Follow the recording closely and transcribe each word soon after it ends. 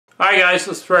Hi guys,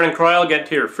 this is Vernon Croy. I'll get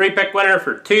to your free pick winner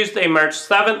for Tuesday, March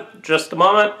 7th in just a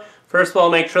moment. First of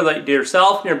all, make sure that you do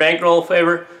yourself and your bankroll a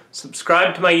favor.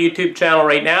 Subscribe to my YouTube channel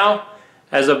right now.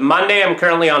 As of Monday, I'm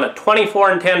currently on a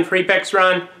 24-10 free picks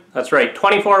run. That's right,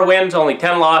 24 wins, only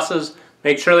 10 losses.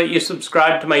 Make sure that you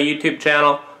subscribe to my YouTube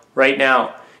channel right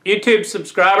now. YouTube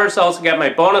subscribers also get my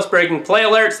bonus breaking play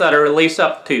alerts that are released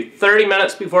up to 30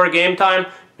 minutes before game time.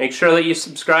 Make sure that you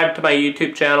subscribe to my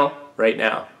YouTube channel right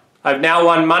now. I've now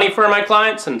won money for my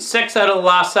clients in 6 out of the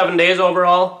last 7 days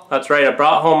overall. That's right, I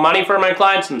brought home money for my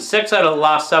clients in 6 out of the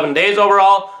last 7 days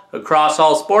overall across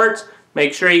all sports.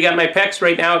 Make sure you get my picks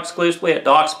right now exclusively at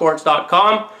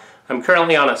DocSports.com. I'm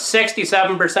currently on a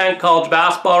 67% college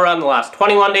basketball run the last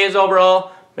 21 days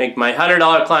overall. Make my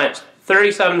 $100 clients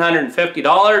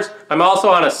 $3,750. I'm also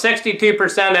on a 62%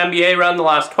 NBA run the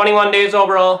last 21 days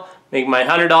overall. Make my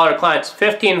 $100 clients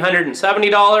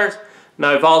 $1,570.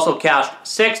 Now I've also cashed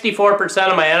 64%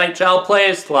 of my NHL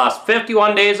plays the last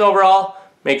 51 days overall.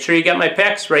 Make sure you get my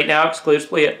picks right now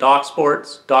exclusively at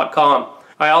DocSports.com.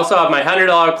 I also have my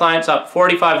 $100 clients up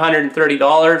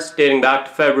 $4,530 dating back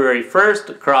to February 1st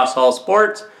across all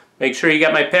sports. Make sure you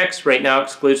get my picks right now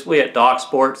exclusively at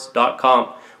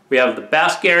DocSports.com. We have the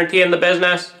best guarantee in the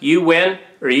business. You win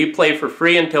or you play for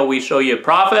free until we show you a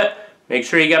profit. Make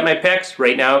sure you get my picks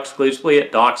right now exclusively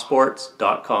at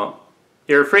DocSports.com.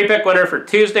 Your free pick winner for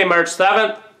Tuesday, March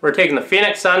 7th. We're taking the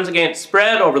Phoenix Suns against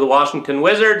spread over the Washington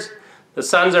Wizards. The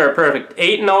Suns are a perfect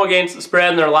 8-0 against the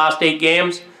spread in their last 8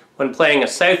 games when playing a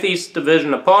Southeast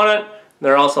Division opponent.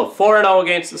 They're also 4-0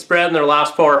 against the spread in their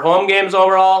last 4 home games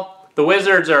overall. The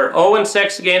Wizards are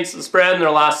 0-6 against the spread in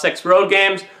their last 6 road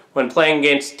games when playing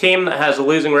against a team that has a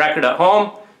losing record at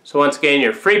home. So once again,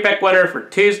 your free pick winner for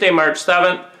Tuesday, March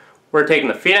 7th. We're taking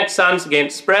the Phoenix Suns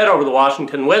against spread over the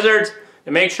Washington Wizards.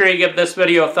 And make sure you give this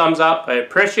video a thumbs up. I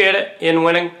appreciate it. In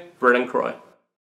winning, Vernon Croy.